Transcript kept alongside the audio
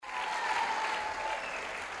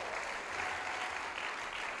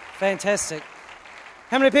Fantastic.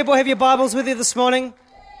 How many people have your Bibles with you this morning?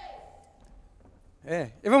 Yeah.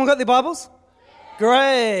 Everyone got their Bibles?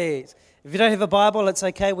 Great. If you don't have a Bible, it's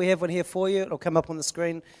okay. We have one here for you. It'll come up on the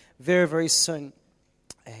screen very, very soon.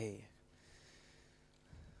 Hey.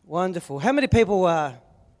 Wonderful. How many people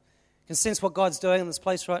can sense what God's doing in this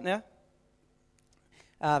place right now?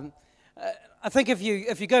 I think if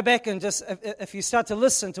you go back and just if you start to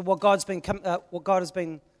listen to what God has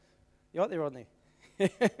been, you out there, Rodney?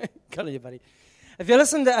 Got you, buddy. If you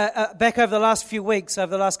listen to, back over the last few weeks, over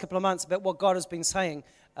the last couple of months, about what God has been saying,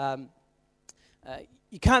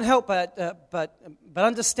 you can't help but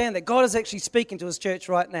understand that God is actually speaking to His church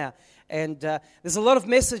right now. And there's a lot of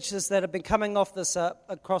messages that have been coming off this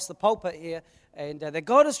across the pulpit here, and that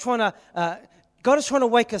God is trying to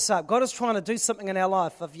wake us up. God is trying to do something in our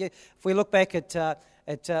life. If we look back at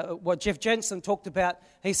what Jeff Jensen talked about,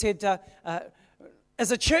 he said, as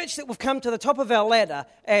a church that we've come to the top of our ladder,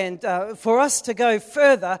 and for us to go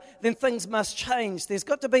further, then things must change. There's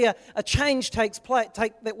got to be a change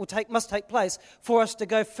must take place for us to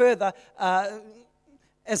go further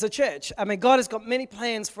as a church. I mean, God has got many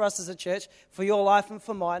plans for us as a church, for your life and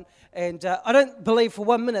for mine, and I don't believe for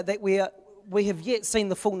 1 minute that we have yet seen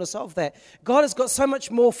the fullness of that. God has got so much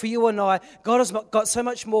more for you and I. God has got so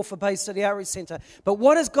much more for Bay City Outreach Centre. But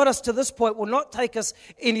what has got us to this point will not take us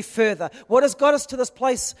any further. What has got us to this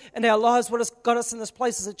place in our lives, what has got us in this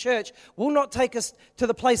place as a church, will not take us to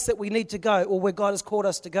the place that we need to go or where God has called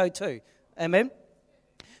us to go to. Amen?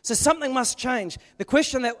 So something must change. The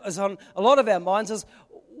question that is on a lot of our minds is,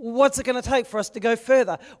 what's it going to take for us to go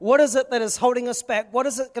further? What is it that is holding us back? What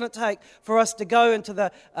is it going to take for us to go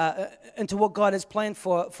into what God has planned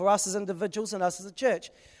for us as individuals and us as a church?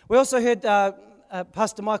 We also heard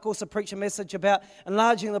Pastor Mike also preach a message about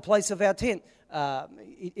enlarging the place of our tent.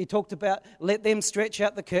 He talked about let them stretch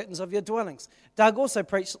out the curtains of your dwellings. Doug also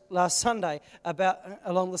preached last Sunday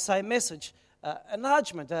along the same message,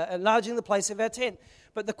 enlarging the place of our tent.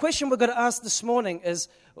 But the question we're going to ask this morning is,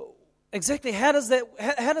 exactly, how does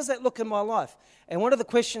that look in my life? And one of the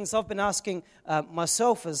questions I've been asking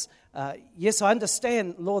myself is, yes, I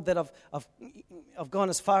understand, Lord, that I've gone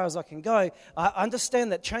as far as I can go. I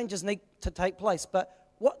understand that changes need to take place, but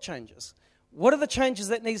what changes? What are the changes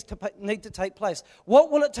that need to take place?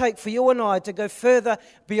 What will it take for you and I to go further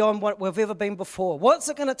beyond what we've ever been before? What's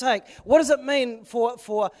it going to take? What does it mean for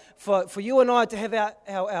you and I to have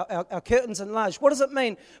our curtains enlarged? What does it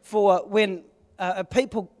mean for when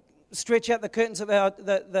people stretch out the curtains of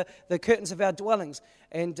the curtains of our dwellings?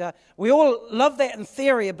 And we all love that in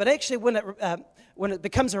theory, but actually when it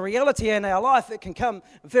becomes a reality in our life, it can come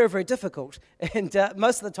very, very difficult. And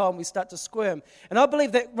most of the time we start to squirm. And I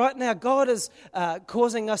believe that right now God is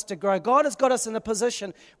causing us to grow. God has got us in a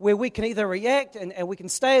position where we can either react and we can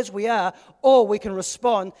stay as we are, or we can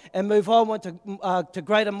respond and move on to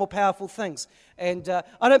greater, more powerful things. And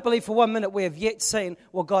I don't believe for 1 minute we have yet seen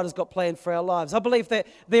what God has got planned for our lives. I believe that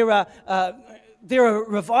there are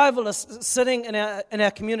revivalists sitting in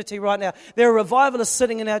our community right now. There are revivalists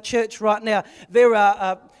sitting in our church right now. There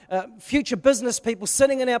are future business people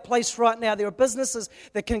sitting in our place right now. There are businesses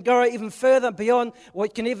that can go even further beyond what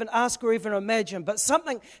you can even ask or even imagine. But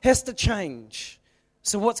something has to change.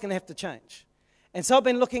 So what's going to have to change? And so I've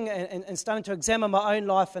been looking and starting to examine my own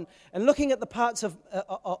life and looking at the parts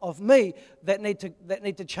of me that need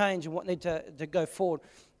to change and what need to go forward.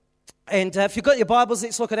 And if you've got your Bibles,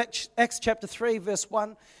 let's look at Acts chapter 3, verse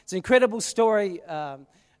 1. It's an incredible story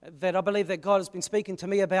that I believe that God has been speaking to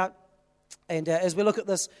me about. And as we look at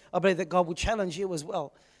this, I believe that God will challenge you as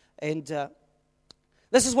well. And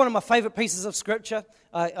this is one of my favorite pieces of Scripture.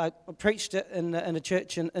 I preached it in a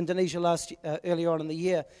church in Indonesia earlier on in the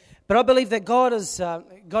year. But I believe that God has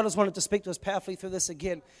wanted to speak to us powerfully through this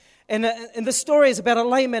again. And the story is about a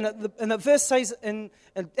layman, and the verse says in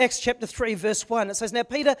Acts chapter 3, verse 1, it says, "Now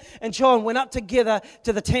Peter and John went up together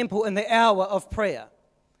to the temple in the hour of prayer."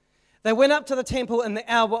 They went up to the temple in the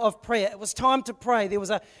hour of prayer. It was time to pray. There was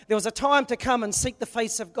a time to come and seek the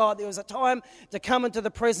face of God. There was a time to come into the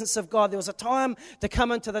presence of God. There was a time to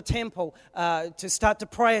come into the temple to start to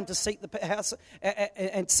pray and to seek the house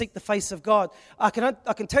and seek the face of God. I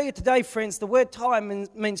can tell you today, friends, the word time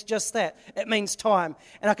means just that. It means time.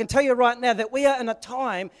 And I can tell you right now that we are in a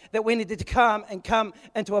time that we needed to come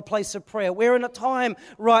into a place of prayer. We're in a time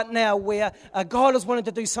right now where God has wanted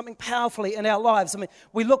to do something powerfully in our lives. I mean,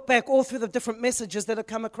 we look back all through the different messages that have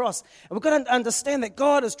come across. And we've got to understand that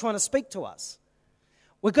God is trying to speak to us.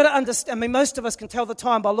 We've got to understand, I mean, most of us can tell the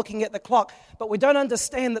time by looking at the clock, but we don't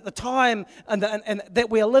understand that the time and that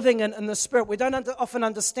we are living in the Spirit, we don't often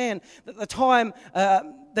understand that the time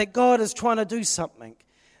that God is trying to do something.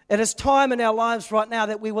 It is time in our lives right now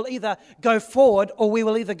that we will either go forward or we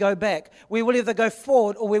will either go back. We will either go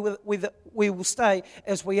forward or we will stay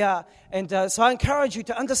as we are. And so I encourage you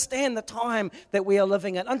to understand the time that we are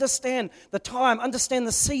living in. Understand the time. Understand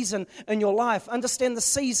the season in your life. Understand the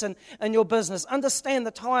season in your business. Understand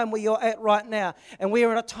the time where you're at right now. And we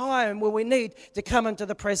are in a time where we need to come into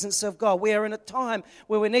the presence of God. We are in a time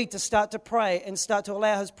where we need to start to pray and start to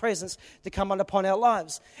allow His presence to come upon our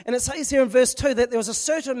lives. And it says here in verse 2 that there was a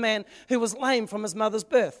certain man who was lame from his mother's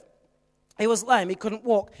birth. He was lame. He couldn't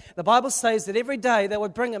walk. The Bible says that every day they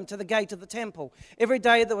would bring him to the gate of the temple. Every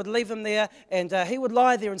day they would leave him there, and he would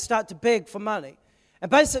lie there and start to beg for money. And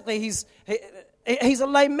basically, he's a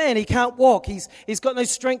lame man. He can't walk. He's got no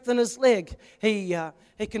strength in his leg. He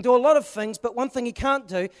can do a lot of things, but one thing he can't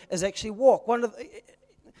do is actually walk.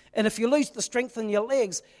 And if you lose the strength in your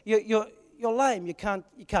legs, you're lame. You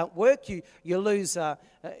can't work. You lose.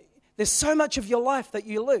 There's so much of your life that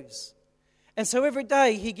you lose. And so every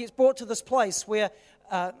day he gets brought to this place where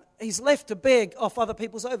he's left to beg off other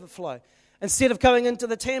people's overflow. Instead of going into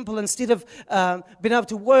the temple, instead of being able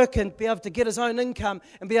to work and be able to get his own income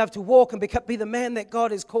and be able to walk and be the man that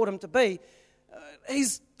God has called him to be,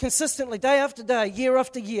 he's consistently, day after day, year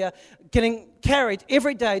after year, getting carried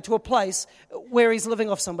every day to a place where he's living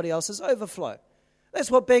off somebody else's overflow. That's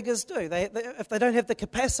what beggars do. If they don't have the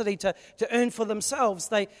capacity to earn for themselves,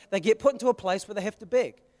 they get put into a place where they have to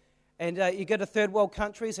beg. And you go to third world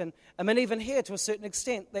countries, and I mean even here to a certain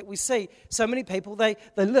extent that we see so many people, they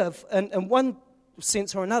live, in one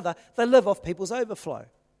sense or another, they live off people's overflow.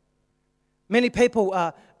 Many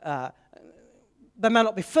people they may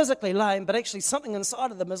not be physically lame, but actually something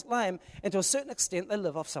inside of them is lame, and to a certain extent they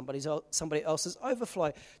live off somebody else's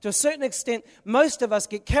overflow. To a certain extent, most of us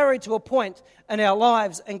get carried to a point in our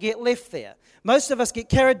lives and get left there. Most of us get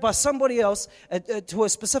carried by somebody else to a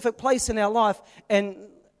specific place in our life, and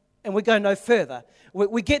we go no further.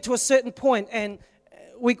 We get to a certain point and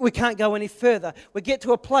we can't go any further. We get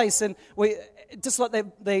to a place and we, just like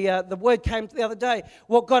the word came the other day,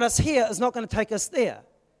 what got us here is not going to take us there.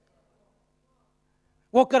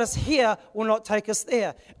 What got us here will not take us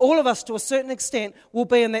there. All of us, to a certain extent, will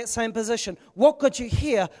be in that same position. What got you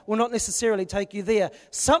here will not necessarily take you there.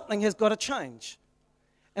 Something has got to change.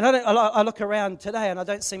 And I look around today and I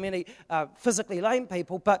don't see many physically lame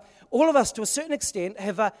people, but all of us, to a certain extent,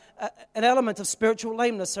 have an element of spiritual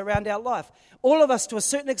lameness around our life. All of us, to a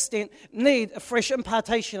certain extent, need a fresh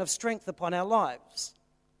impartation of strength upon our lives.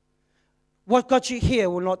 What got you here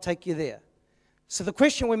will not take you there. So the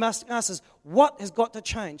question we must ask is, what has got to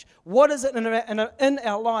change? What is it in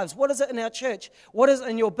our lives? What is it in our church? What is it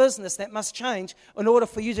in your business that must change in order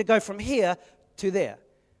for you to go from here to there?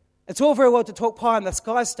 It's all very well to talk pie in the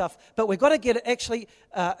sky stuff, but we've got to get it actually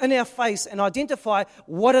in our face and identify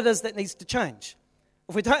what it is that needs to change.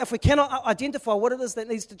 If we cannot identify what it is that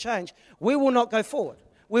needs to change, we will not go forward.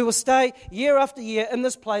 We will stay year after year in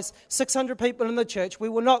this place, 600 people in the church. We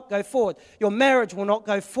will not go forward. Your marriage will not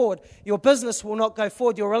go forward. Your business will not go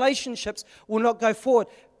forward. Your relationships will not go forward.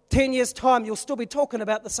 10 years' time, you'll still be talking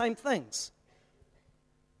about the same things.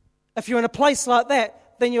 If you're in a place like that,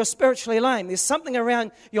 then you're spiritually lame. There's something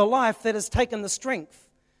around your life that has taken the strength.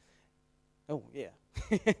 Oh, yeah.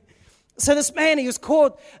 So this man, he was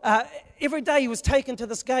called, every day he was taken to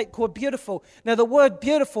this gate called Beautiful. Now the word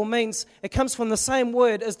beautiful means, it comes from the same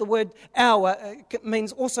word as the word hour.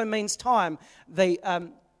 It also means time. The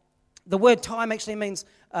word time actually means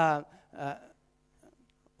horios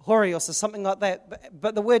or something like that.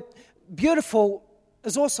 But the word beautiful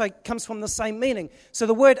also comes from the same meaning. So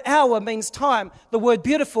the word hour means time. The word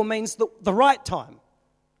beautiful means the right time.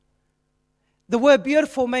 The word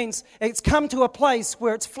beautiful means it's come to a place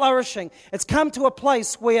where it's flourishing. It's come to a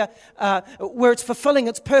place where it's fulfilling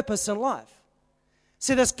its purpose in life.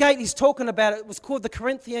 See, this gate he's talking about, it was called the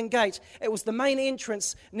Corinthian Gate. It was the main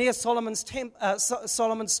entrance near Solomon's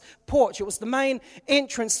porch. It was the main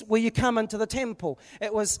entrance where you come into the temple.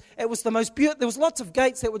 It was the most beautiful. There was lots of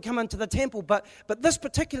gates that would come into the temple, but this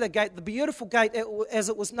particular gate, the beautiful gate, as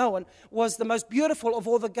it was known, was the most beautiful of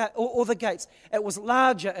all the gates. It was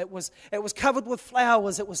larger. It was covered with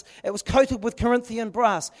flowers. It was coated with Corinthian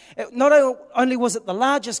brass. Not only was it the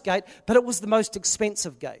largest gate, but it was the most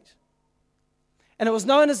expensive gate. And it was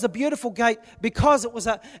known as the Beautiful Gate because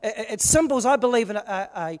it symbols, I believe, in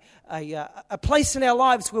a place in our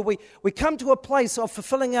lives where we come to a place of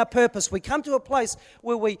fulfilling our purpose. We come to a place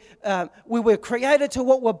where we were created to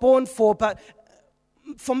what we're born for. But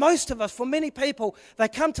for most of us, for many people, they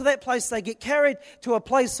come to that place, they get carried to a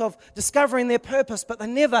place of discovering their purpose, but they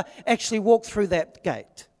never actually walk through that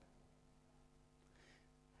gate.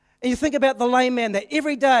 And you think about the lame man that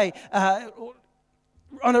every day...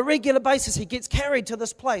 on a regular basis, he gets carried to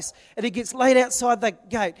this place and he gets laid outside the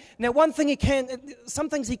gate. Now, some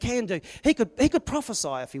things he can do. He could prophesy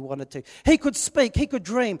if he wanted to. He could speak, he could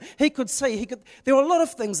dream, he could see. There were a lot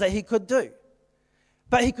of things that he could do.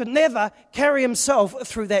 But he could never carry himself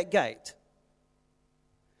through that gate.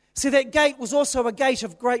 See, that gate was also a gate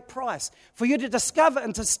of great price. For you to discover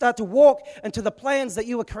and to start to walk into the plans that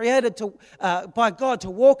you were created by God to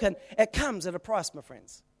walk in, it comes at a price, my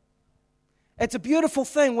friends. It's a beautiful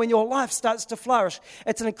thing when your life starts to flourish.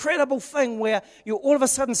 It's an incredible thing where you all of a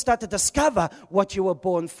sudden start to discover what you were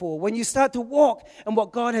born for, when you start to walk in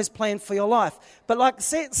what God has planned for your life. But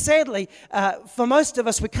sadly, for most of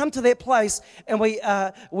us, we come to that place and we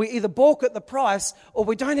either balk at the price or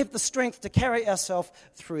we don't have the strength to carry ourselves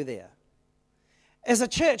through there. As a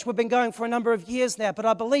church, we've been going for a number of years now, but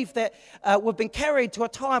I believe that we've been carried to a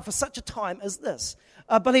time for such a time as this.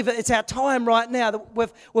 I believe that it's our time right now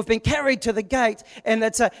that we've been carried to the gate, and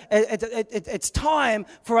it's time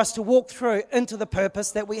for us to walk through into the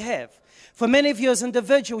purpose that we have. For many of you as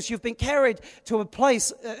individuals, you've been carried to a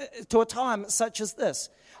place, to a time such as this.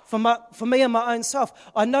 For me and my own self,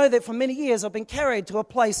 I know that for many years I've been carried to a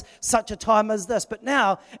place such a time as this. But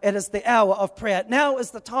now it is the hour of prayer. Now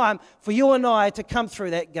is the time for you and I to come through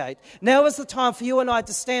that gate. Now is the time for you and I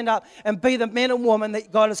to stand up and be the men and women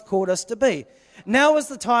that God has called us to be. Now is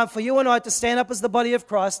the time for you and I to stand up as the body of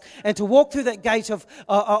Christ and to walk through that gate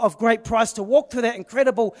of great price, to walk through that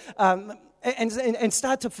incredible and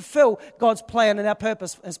start to fulfill God's plan and our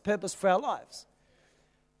purpose, His purpose for our lives.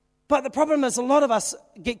 But the problem is a lot of us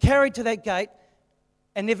get carried to that gate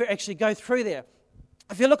and never actually go through there.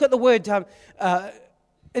 If you look at the word, and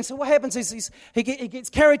so what happens is he gets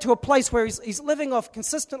carried to a place where he's living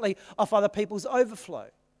consistently off other people's overflow.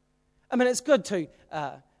 I mean, it's good to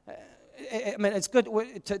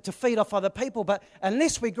feed off other people, but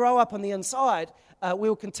unless we grow up on the inside, we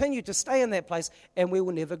will continue to stay in that place and we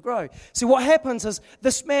will never grow. See, what happens is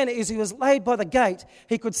this man, as he was laid by the gate,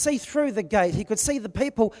 he could see through the gate. He could see the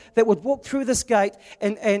people that would walk through this gate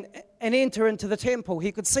and enter into the temple.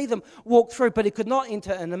 He could see them walk through, but he could not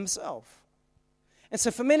enter in himself. And so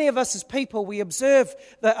for many of us as people, we observe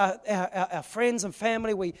our friends and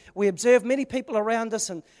family. We observe many people around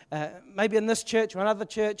us, and maybe in this church or another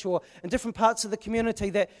church or in different parts of the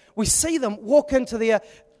community, that we see them walk into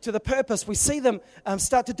to the purpose. We see them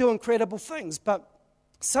start to do incredible things. But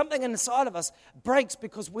something inside of us breaks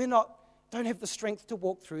because we don't have the strength to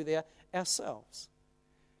walk through there ourselves.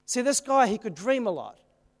 See, this guy, he could dream a lot.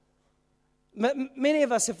 Many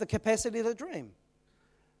of us have the capacity to dream.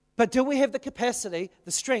 But do we have the capacity,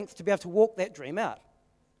 the strength to be able to walk that dream out?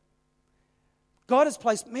 God has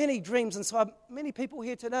placed many dreams inside many people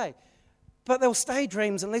here today, but they'll stay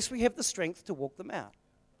dreams unless we have the strength to walk them out.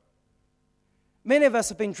 Many of us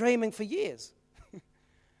have been dreaming for years,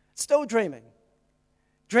 still dreaming.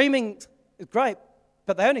 Dreaming is great,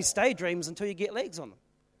 but they only stay dreams until you get legs on them.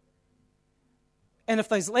 And if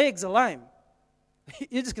those legs are lame,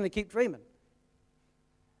 you're just going to keep dreaming.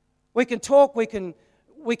 We can talk, we can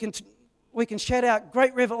shout out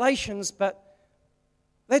great revelations, but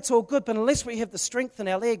that's all good. But unless we have the strength in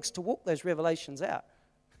our legs to walk those revelations out,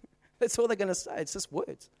 that's all they're going to say. It's just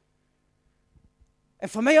words. And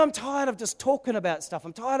for me, I'm tired of just talking about stuff.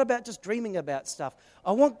 I'm tired about just dreaming about stuff.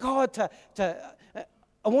 I want God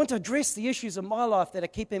I want to address the issues in my life that are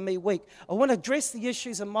keeping me weak. I want to address the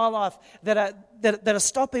issues in my life that are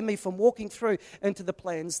stopping me from walking through into the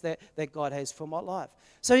plans that God has for my life.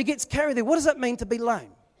 So he gets carried there. What does it mean to be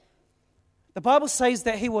lame? The Bible says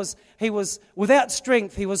that he was without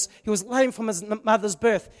strength. He was lame from his mother's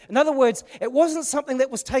birth. In other words, it wasn't something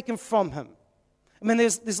that was taken from him. I mean,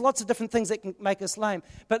 there's lots of different things that can make us lame.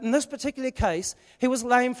 But in this particular case, he was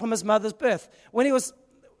lame from his mother's birth. When he was,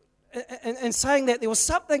 in saying that, there was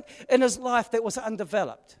something in his life that was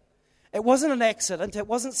undeveloped. It wasn't an accident. It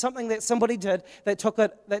wasn't something that somebody did that took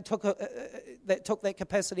that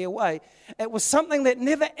capacity away. It was something that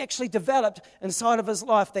never actually developed inside of his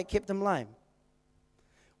life that kept him lame.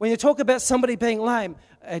 When you talk about somebody being lame,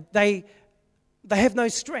 they have no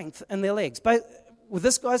strength in their legs. But with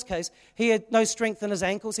this guy's case, he had no strength in his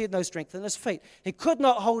ankles, he had no strength in his feet. He could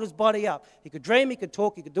not hold his body up. He could dream, he could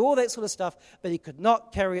talk, he could do all that sort of stuff, but he could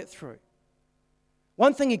not carry it through.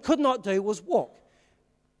 One thing he could not do was walk.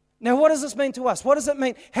 Now, what does this mean to us? What does it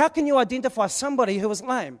mean? How can you identify somebody who is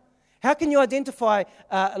lame? How can you identify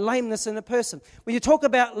lameness in a person? When you talk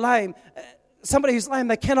about lame, somebody who's lame,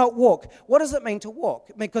 they cannot walk. What does it mean to walk?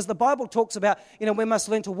 Because the Bible talks about, we must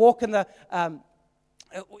learn to walk in the...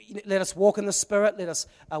 let us walk in the Spirit. Let us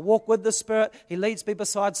walk with the Spirit. He leads me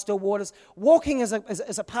beside still waters. Walking is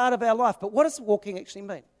a part of our life. But what does walking actually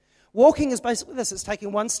mean? Walking is basically this. It's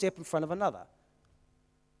taking one step in front of another.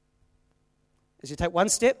 As you take one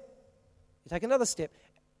step, you take another step.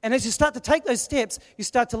 And as you start to take those steps, you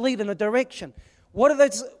start to lead in a direction. What do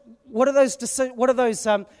those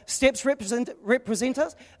steps represent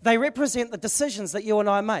us? They represent the decisions that you and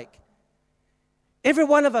I make. Every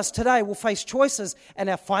one of us today will face choices in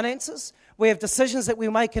our finances. We have decisions that we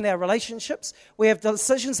make in our relationships. We have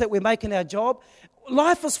decisions that we make in our job.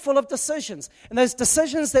 Life is full of decisions. And those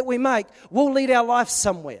decisions that we make will lead our life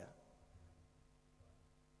somewhere.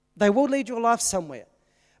 They will lead your life somewhere.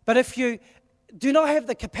 But if you do not have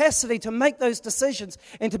the capacity to make those decisions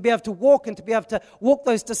and to be able to walk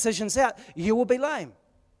those decisions out, you will be lame.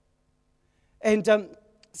 And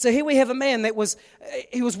so here we have a man that was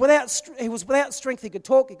without strength. He could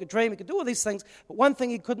talk, he could dream, he could do all these things, but one thing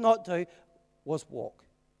he could not do was walk.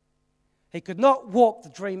 He could not walk the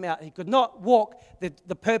dream out. He could not walk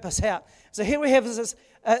the purpose out. So here we have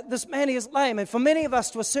this man, he is lame, and for many of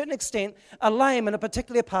us, to a certain extent, are lame in a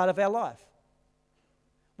particular part of our life.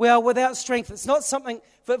 We are without strength. It's not something,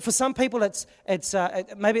 for some people,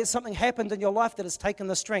 maybe it's something happened in your life that has taken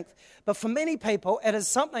the strength. But for many people, it is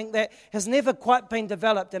something that has never quite been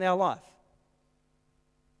developed in our life.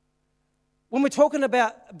 When we're talking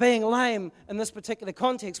about being lame in this particular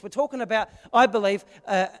context, we're talking about, I believe,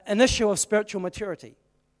 an issue of spiritual maturity.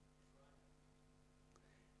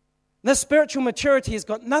 This spiritual maturity has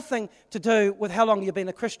got nothing to do with how long you've been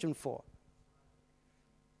a Christian for.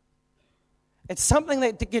 It's something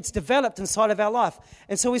that gets developed inside of our life.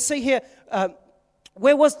 And so we see here,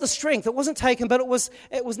 where was the strength? It wasn't taken, but it was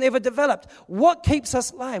never developed. What keeps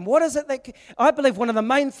us lame? What is it that, I believe one of the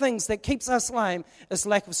main things that keeps us lame is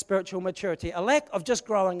lack of spiritual maturity, a lack of just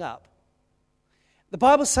growing up. The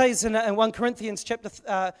Bible says in 1 Corinthians chapter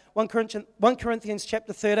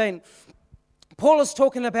 13, Paul is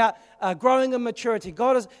talking about growing in maturity.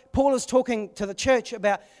 Paul is talking to the church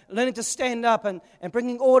about learning to stand up and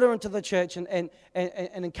bringing order into the church and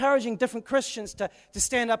encouraging different Christians to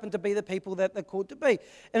stand up and to be the people that they're called to be.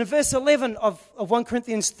 In verse 11 of 1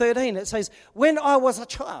 Corinthians 13, it says, when I was a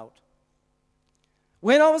child,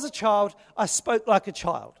 I spoke like a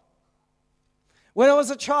child. When I was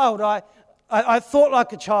a child, I thought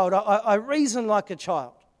like a child. I reasoned like a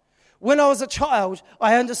child. When I was a child,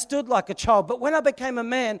 I understood like a child. But when I became a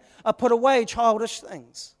man, I put away childish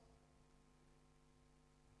things.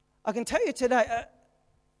 I can tell you today,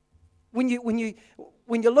 when you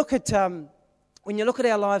look at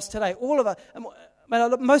our lives today, all of us,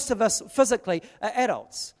 most of us physically are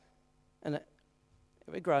adults, and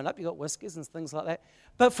we're grown up. You got whiskers and things like that.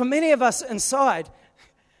 But for many of us inside,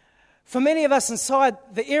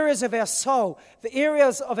 the areas of our soul, the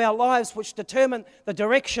areas of our lives which determine the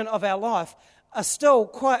direction of our life are still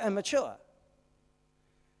quite immature.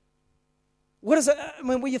 What is it,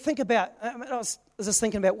 when you think about, I was just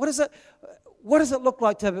thinking about, what does it look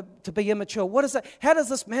like to be immature? How does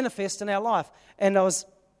this manifest in our life? And how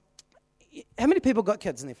many people got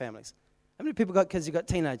kids in their families? How many people got kids? You got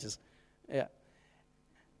teenagers? Yeah.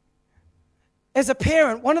 As a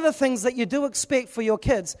parent, one of the things that you do expect for your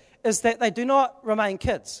kids is that they do not remain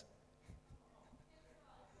kids.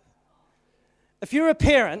 If you're a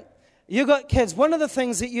parent, you've got kids, one of the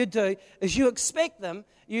things that you do is you expect them,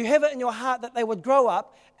 you have it in your heart that they would grow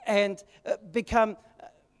up and become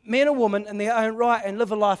men or women in their own right and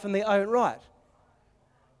live a life in their own right.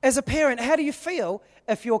 As a parent, how do you feel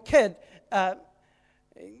if your kid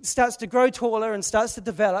starts to grow taller and starts to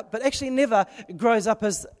develop, but actually never grows up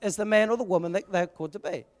as the man or the woman that they're called to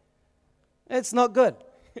be? It's not good.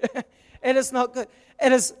 It is not good.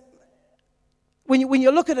 It is, when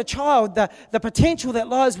you look at a child, the potential that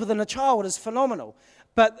lies within a child is phenomenal.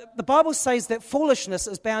 But the Bible says that foolishness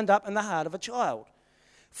is bound up in the heart of a child.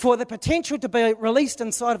 For the potential to be released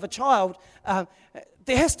inside of a child,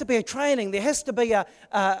 there has to be a training. There has to be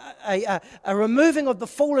a removing of the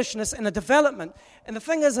foolishness and a development. And the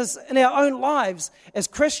thing is in our own lives as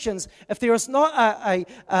Christians, if there is not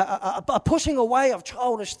a pushing away of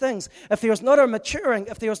childish things, if there is not a maturing,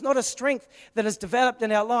 if there is not a strength that is developed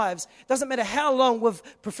in our lives, it doesn't matter how long we've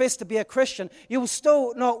professed to be a Christian, you will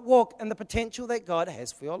still not walk in the potential that God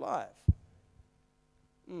has for your life.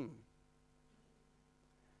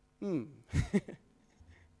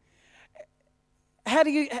 How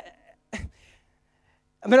do you...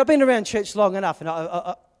 I've been around church long enough, and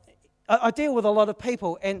I deal with a lot of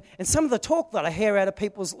people, and some of the talk that I hear out of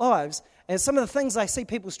people's lives, and some of the things I see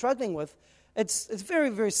people struggling with, it's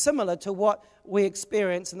very, very similar to what we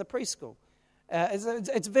experience in the preschool.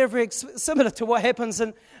 It's very, very similar to what happens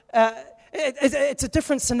in... It's a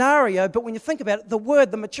different scenario, but when you think about it,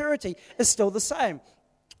 the maturity is still the same.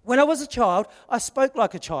 When I was a child, I spoke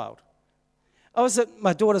like a child. I was at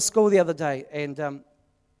my daughter's school the other day, and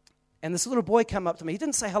this little boy came up to me. He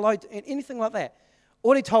didn't say hello, anything like that.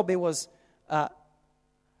 All he told me was,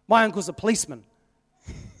 my uncle's a policeman.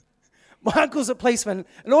 My uncle's a policeman.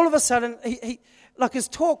 And all of a sudden, he his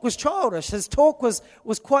talk was childish. His talk was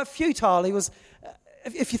quite futile. He was,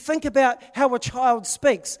 if you think about how a child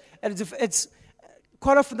speaks, it's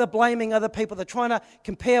quite often they're blaming other people. They're trying to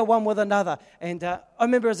compare one with another. And I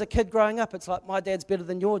remember as a kid growing up, it's like, my dad's better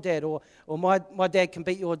than your dad, or my dad can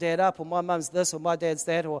beat your dad up, or my mum's this, or my dad's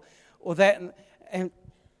that, or that. And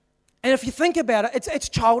if you think about it, it's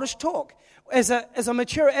childish talk. As a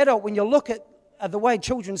mature adult, when you look at the way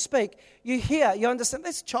children speak, you understand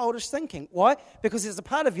that's childish thinking. Why? Because there's a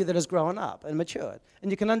part of you that has grown up and matured. And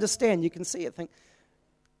you can understand, you can see it, think,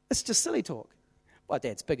 it's just silly talk. My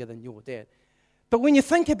dad's bigger than your dad. But when you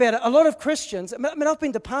think about it, a lot of Christians, I've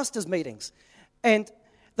been to pastors' meetings, and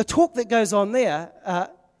the talk that goes on there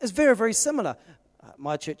is very, very similar.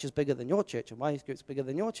 My church is bigger than your church, or my group's bigger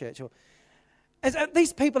than your church.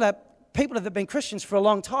 These people have been Christians for a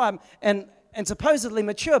long time and supposedly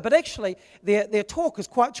mature, but actually their talk is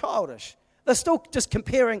quite childish. They're still just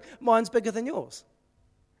comparing, mine's bigger than yours.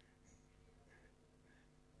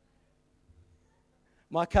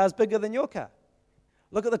 My car's bigger than your car.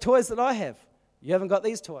 Look at the toys that I have. You haven't got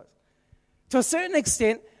these toys. To a certain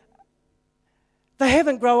extent, they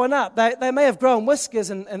haven't grown up. They may have grown whiskers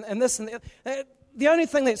and this and that. The only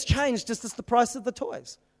thing that's changed is just the price of the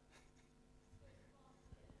toys.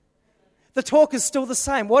 The talk is still the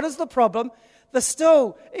same. What is the problem? They're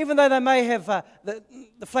still, even though they may have the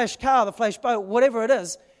flash car, the flash boat, whatever it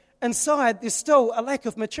is, inside there's still a lack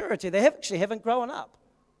of maturity. They actually haven't grown up.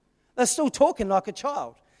 They're still talking like a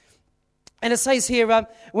child. And it says here, when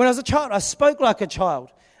I was a child, I spoke like a child.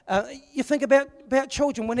 You think about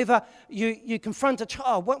children, whenever you confront a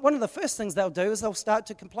child, one of the first things they'll do is they'll start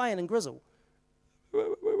to complain and grizzle.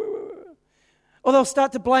 Or they'll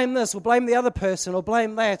start to blame this, or blame the other person, or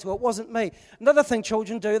blame that, or it wasn't me. Another thing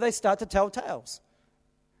children do, they start to tell tales.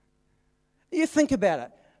 You think about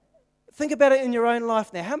it. Think about it in your own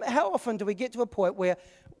life now. How often do we get to a point where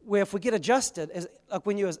if we get adjusted, like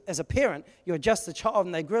when you as a parent, you adjust the child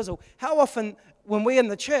and they grizzle, how often when we in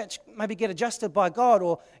the church maybe get adjusted by God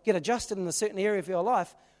or get adjusted in a certain area of your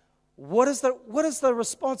life, what is the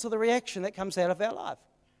response or the reaction that comes out of our life?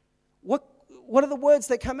 What are the words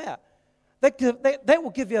that come out? That will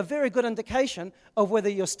give you a very good indication of whether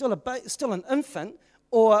you're still an infant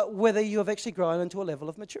or whether you have actually grown into a level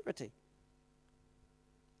of maturity.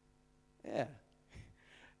 Yeah.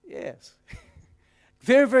 Yes.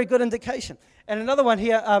 Very, very good indication. And another one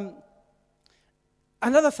here,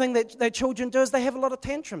 another thing that children do is they have a lot of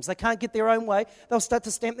tantrums. They can't get their own way. They'll start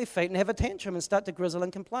to stamp their feet and have a tantrum and start to grizzle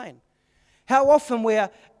and complain. How often we're,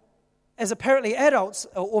 as apparently adults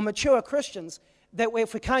or mature Christians, that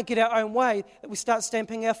if we can't get our own way, that we start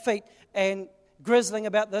stamping our feet and grizzling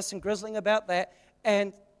about this and grizzling about that.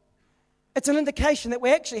 And it's an indication that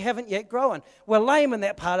we actually haven't yet grown. We're lame in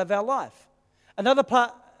that part of our life. Another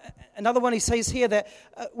one he says here that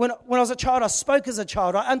when I was a child, I spoke as a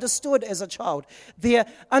child. I understood as a child. Their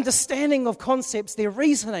understanding of concepts, their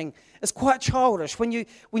reasoning is quite childish. When you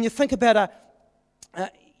think about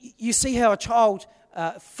you see how a child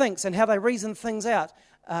thinks and how they reason things out.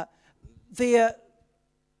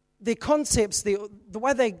 Their concepts, the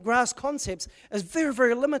way they grasp concepts is very,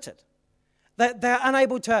 very limited. They're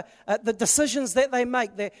unable to, the decisions that they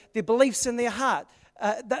make, their beliefs in their heart,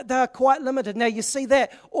 they are quite limited. Now you see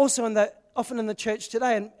that also often in the church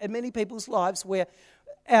today and in many people's lives where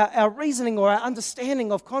our reasoning or our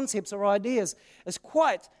understanding of concepts or ideas is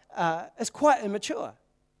quite immature.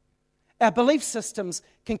 Our belief systems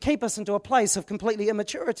can keep us into a place of completely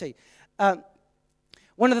immaturity.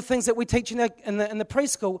 One of the things that we teach in the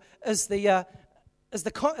preschool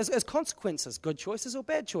is consequences, good choices or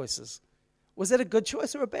bad choices. Was that a good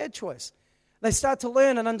choice or a bad choice? They start to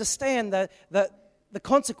learn and understand the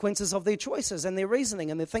consequences of their choices and their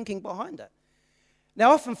reasoning and their thinking behind it.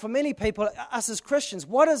 Now, often for many people, us as Christians,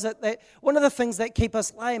 one of the things that keep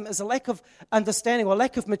us lame is a lack of understanding or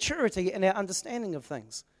lack of maturity in our understanding of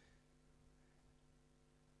things.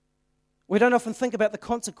 We don't often think about the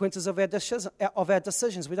consequences of our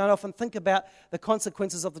decisions. We don't often think about the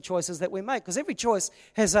consequences of the choices that we make, because every choice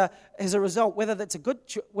has a result. Whether it's a good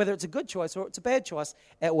choice or it's a bad choice,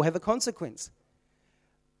 it will have a consequence.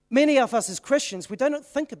 Many of us as Christians, we don't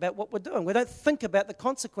think about what we're doing. We don't think about the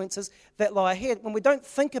consequences that lie ahead. When we don't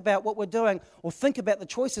think about what we're doing or think about the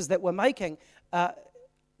choices that we're making, that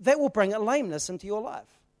will bring a lameness into your life.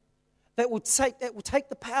 that will take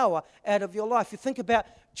the power out of your life. You think about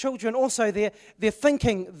children also, their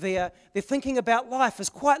thinking about life is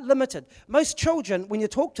quite limited. Most children, when you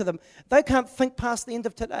talk to them, they can't think past the end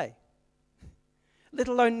of today, let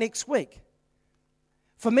alone next week.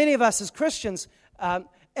 For many of us as Christians,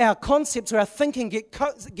 our concepts or our thinking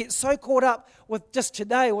get so caught up with just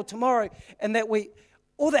today or tomorrow, and that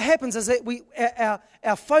all that happens is that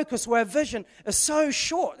our focus or our vision is so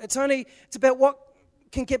short. It's about what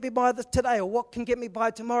can get me by today or what can get me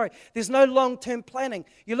by tomorrow. There's no long-term planning.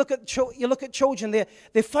 You look at children,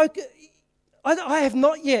 their focus. I have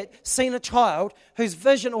not yet seen a child whose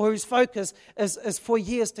vision or whose focus is for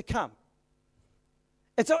years to come.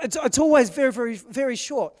 It's always very, very, very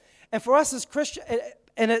short. And for us as Christians,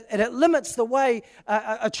 it limits the way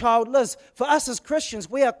a child lives. For us as Christians,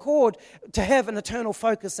 we are called to have an eternal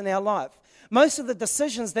focus in our life. Most of the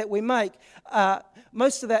decisions that we make,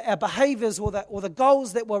 most of our behaviors or the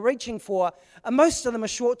goals that we're reaching for, most of them are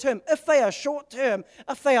short-term. If they are short-term,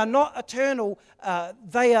 if they are not eternal,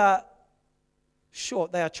 they are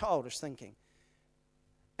short. They are childish thinking.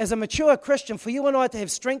 As a mature Christian, for you and I to have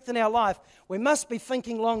strength in our life, we must be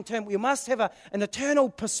thinking long-term. We must have an eternal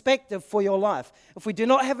perspective for your life. If we do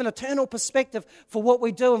not have an eternal perspective for what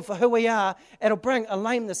we do and for who we are, it'll bring a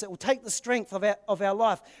lameness. It will take the strength of our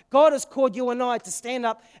life. God has called you and I to stand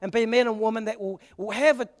up and be men and women that will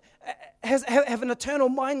have an eternal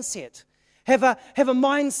mindset. Have a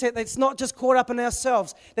mindset that's not just caught up in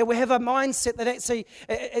ourselves, that we have a mindset that actually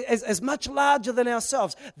is much larger than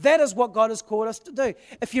ourselves. That is what God has called us to do.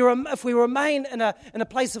 If we remain in a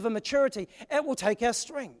place of immaturity, it will take our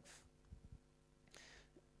strength.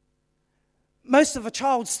 Most of a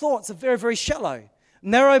child's thoughts are very, very shallow,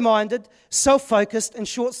 narrow-minded, self-focused, and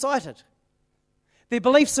short-sighted. Their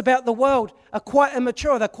beliefs about the world are quite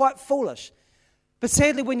immature, they're quite foolish. But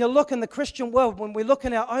sadly, when you look in the Christian world, when we look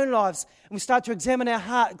in our own lives and we start to examine our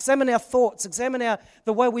heart, examine our thoughts, examine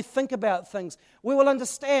the way we think about things, we will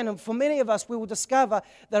understand, and for many of us, we will discover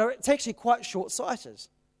that it's actually quite short-sighted.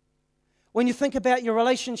 When you think about your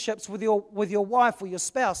relationships with your wife or your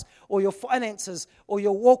spouse or your finances or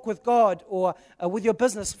your walk with God or with your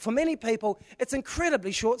business, for many people, it's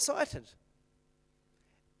incredibly short-sighted.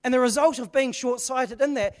 And the result of being short-sighted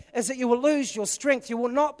in that is that you will lose your strength. You will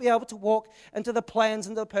not be able to walk into the plans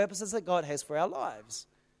and the purposes that God has for our lives.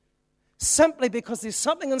 Simply because there's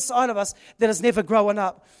something inside of us that has never grown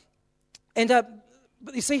up. And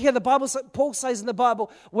but you see here, Paul says in the Bible,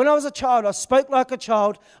 when I was a child, I spoke like a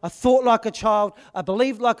child, I thought like a child, I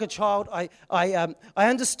believed like a child, I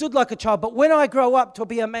understood like a child. But when I grow up to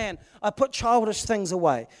be a man, I put childish things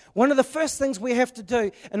away. One of the first things we have to do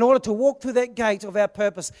in order to walk through that gate of our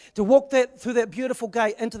purpose, to walk through that beautiful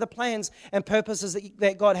gate into the plans and purposes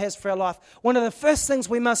that God has for our life, one of the first things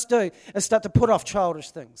we must do is start to put off childish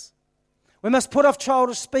things. We must put off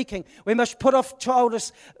childish speaking. We must put off childish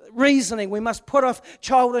reasoning. We must put off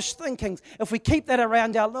childish thinking. If we keep that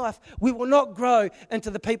around our life, we will not grow into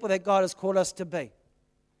the people that God has called us to be.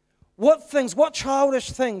 What childish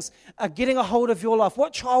things are getting a hold of your life?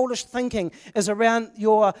 What childish thinking is around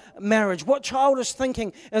your marriage? What childish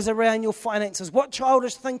thinking is around your finances? What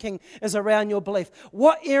childish thinking is around your belief?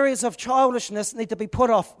 What areas of childishness need to be put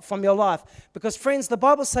off from your life? Because friends, the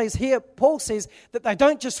Bible says here, Paul says that they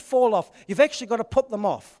don't just fall off. You've actually got to put them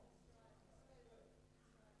off.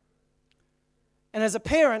 And as a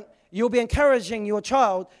parent, you'll be encouraging your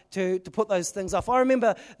child to put those things off. I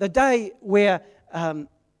remember the day where I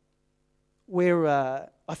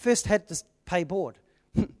first had to pay board.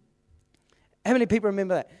 How many people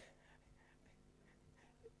remember that?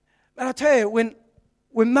 But I tell you, when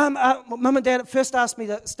Mum and Dad first asked me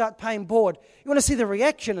to start paying board, you want to see the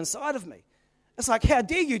reaction inside of me. It's like, how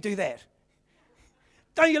dare you do that?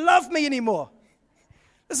 Don't you love me anymore?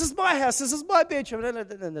 This is my house. This is my bedroom.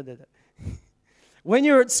 No. When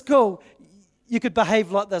you're at school, you could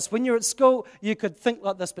behave like this. When you're at school, you could think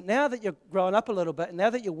like this. But now that you're growing up a little bit, and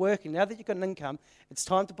now that you're working, now that you've got an income, it's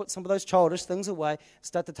time to put some of those childish things away,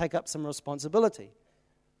 start to take up some responsibility.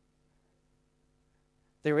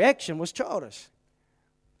 The reaction was childish.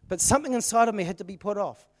 But something inside of me had to be put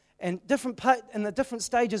off. And in the different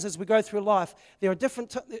stages as we go through life, there are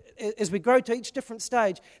as we grow to each different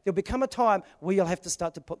stage, there'll become a time where you'll have to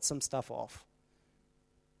start to put some stuff off.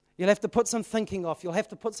 You'll have to put some thinking off. You'll have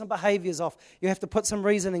to put some behaviors off. You have to put some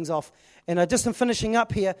reasonings off. And just in finishing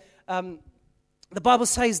up here, the Bible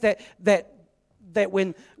says that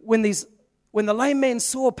when the lame man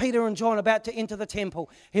saw Peter and John about to enter the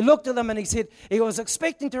temple, he looked at them and he said he was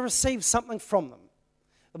expecting to receive something from them.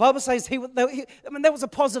 The Bible says that was a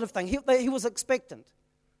positive thing. He was expectant.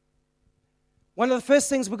 One of the first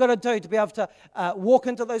things we've got to do to be able to walk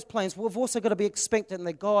into those plans, we've also got to be expectant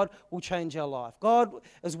that God will change our life. God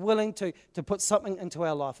is willing to put something into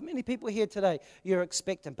our life. Many people here today, you're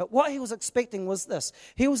expectant. But what he was expecting was this.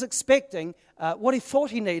 He was expecting what he thought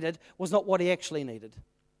he needed was not what he actually needed.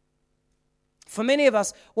 For many of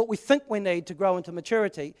us, what we think we need to grow into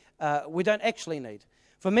maturity, we don't actually need.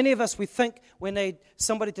 For many of us, we think we need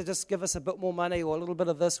somebody to just give us a bit more money or a little bit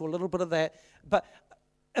of this or a little bit of that. But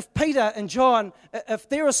if Peter and John, if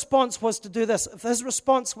their response was to do this, if his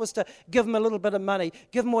response was to give him a little bit of money,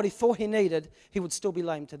 give him what he thought he needed, he would still be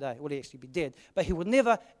lame today. Well, he'd actually be dead. But he would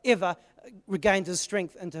never, ever regain his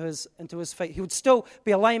strength into his feet. He would still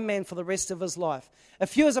be a lame man for the rest of his life.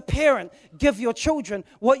 If you as a parent give your children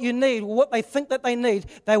what you need, or what they think that they need,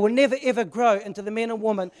 they will never, ever grow into the men and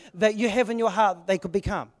women that you have in your heart that they could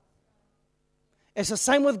become. It's the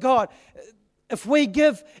same with God. If we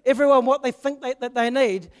give everyone what they think that they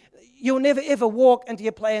need, you'll never ever walk into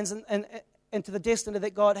your plans and into the destiny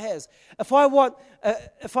that God has. If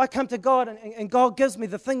I come to God and God gives me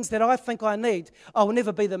the things that I think I need, I will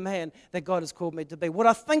never be the man that God has called me to be. What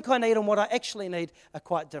I think I need and what I actually need are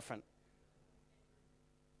quite different.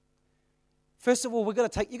 First of all, you've got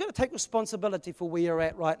to take responsibility for where you're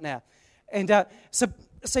at right now. And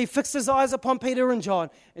so he fixed his eyes upon Peter and John.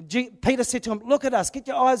 And Peter said to him, look at us, get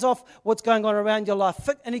your eyes off what's going on around your life.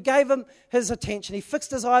 And he gave him his attention. He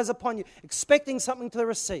fixed his eyes upon you, expecting something to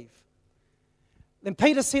receive. Then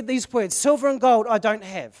Peter said these words, silver and gold I don't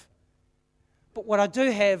have, but what I do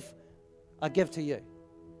have, I give to you.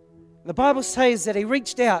 The Bible says that he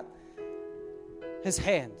reached out his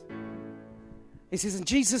hand. He says, in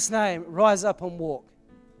Jesus' name, rise up and walk.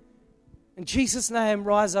 In Jesus' name,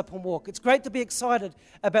 rise up and walk. It's great to be excited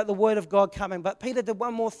about the word of God coming, but Peter did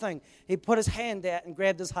one more thing. He put his hand out and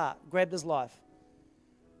grabbed his heart, grabbed his life.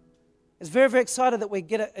 It's very, very excited that we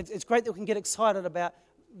get it. It's great that we can get excited about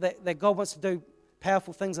that God wants to do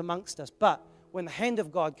powerful things amongst us. But when the hand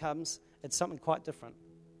of God comes, it's something quite different.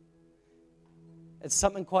 It's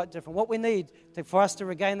something quite different. What we need for us to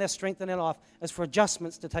regain that strength in our life is for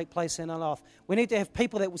adjustments to take place in our life. We need to have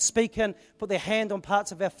people that will speak in, put their hand on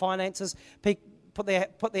parts of our finances, put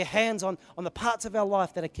their hands on the parts of our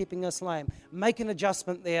life that are keeping us lame. Make an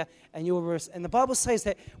adjustment there, and you will. And the Bible says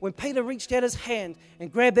that when Peter reached out his hand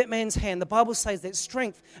and grabbed that man's hand, the Bible says that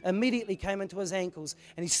strength immediately came into his ankles,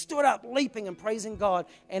 and he stood up, leaping and praising God,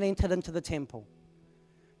 and entered into the temple.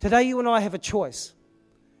 Today, you and I have a choice.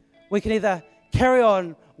 We can either carry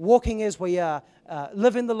on walking as we are,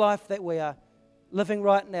 living the life that we are living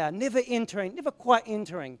right now, never quite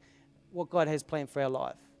entering what God has planned for our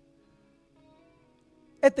life.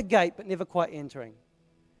 At the gate, but never quite entering.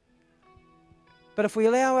 But if we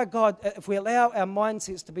allow our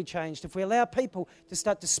mindsets to be changed, if we allow people to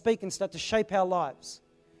start to speak and start to shape our lives,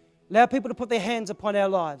 allow people to put their hands upon our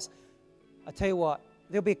lives, I tell you what,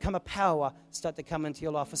 there'll become a power start to come into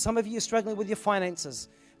your life. For some of you, you're struggling with your finances.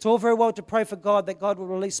 It's all very well to pray for God that God will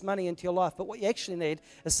release money into your life, but what you actually need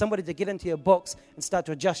is somebody to get into your books and start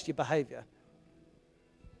to adjust your behavior.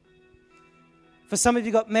 For some of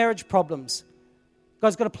you, got marriage problems.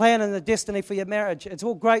 God's got a plan and a destiny for your marriage. It's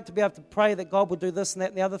all great to be able to pray that God will do this and that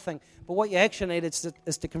and the other thing, but what you actually need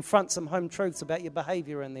is to confront some home truths about your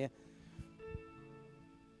behavior in there.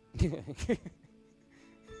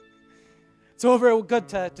 It's all very good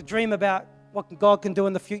to dream about what God can do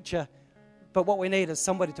in the future, but what we need is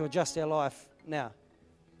somebody to adjust our life now.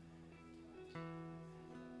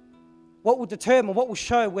 What will determine, what will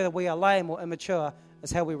show whether we are lame or immature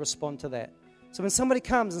is how we respond to that. So when somebody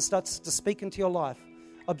comes and starts to speak into your life,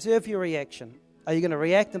 observe your reaction. Are you going to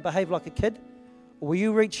react and behave like a kid? Or will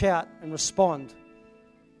you reach out and respond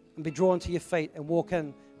and be drawn to your feet and walk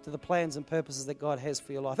in to the plans and purposes that God has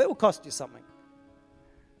for your life? It will cost you something.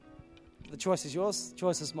 The choice is yours. The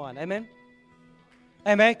choice is mine. Amen?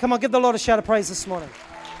 Amen. Come on, give the Lord a shout of praise this morning.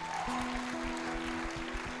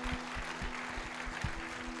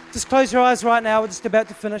 Just close your eyes right now. We're just about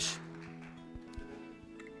to finish.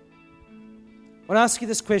 I want to ask you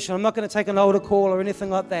this question. I'm not going to take an altar call or anything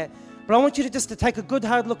like that. But I want you to take a good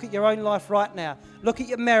hard look at your own life right now. Look at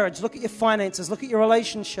your marriage. Look at your finances. Look at your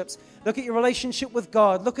relationships. Look at your relationship with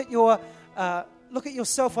God. Look at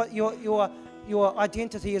yourself, your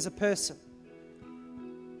identity as a person.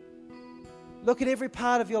 Look at every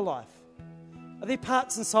part of your life. Are there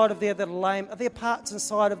parts inside of there that are lame? Are there parts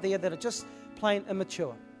inside of there that are just plain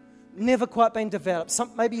immature? Never quite been developed.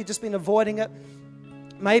 Maybe you've just been avoiding it.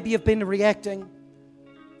 Maybe you've been reacting.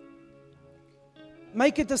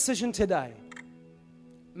 Make a decision today.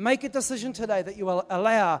 Make a decision today that you will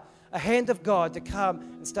allow a hand of God to come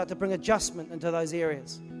and start to bring adjustment into those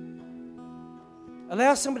areas.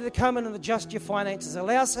 Allow somebody to come in and adjust your finances.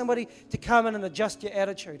 Allow somebody to come in and adjust your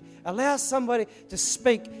attitude. Allow somebody to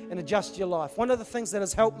speak and adjust your life. One of the things that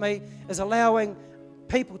has helped me is allowing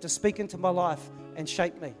people to speak into my life and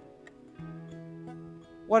shape me.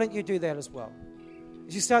 Why don't you do that as well?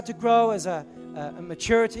 As you start to grow as a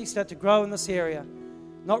maturity, start to grow in this area,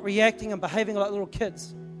 not reacting and behaving like little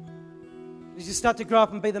kids. As you start to grow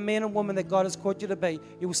up and be the man and woman that God has called you to be,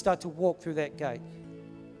 you will start to walk through that gate.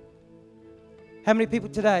 How many people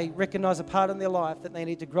today recognize a part in their life that they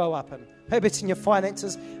need to grow up in? Maybe it's in your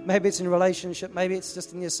finances, maybe it's in a relationship, maybe it's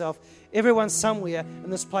just in yourself. Everyone somewhere in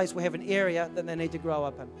this place will have an area that they need to grow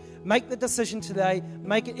up in. Make the decision today,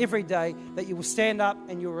 make it every day, that you will stand up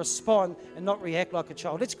and you will respond and not react like a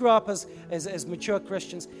child. Let's grow up as mature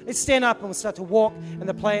Christians. Let's stand up and we'll start to walk in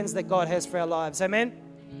the plans that God has for our lives. Amen?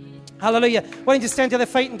 Hallelujah. Why don't you stand to their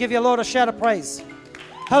feet and give your Lord a shout of praise?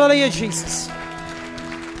 Hallelujah, Jesus.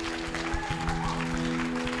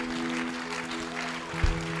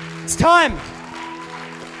 It's time.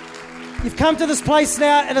 You've come to this place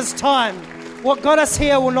now, and it's time. What got us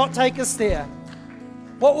here will not take us there.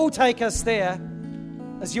 What will take us there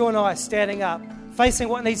is you and I standing up, facing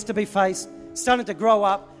what needs to be faced, starting to grow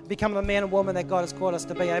up, become the man and woman that God has called us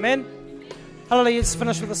to be. Amen? Hallelujah. Let's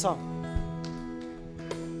finish with a song.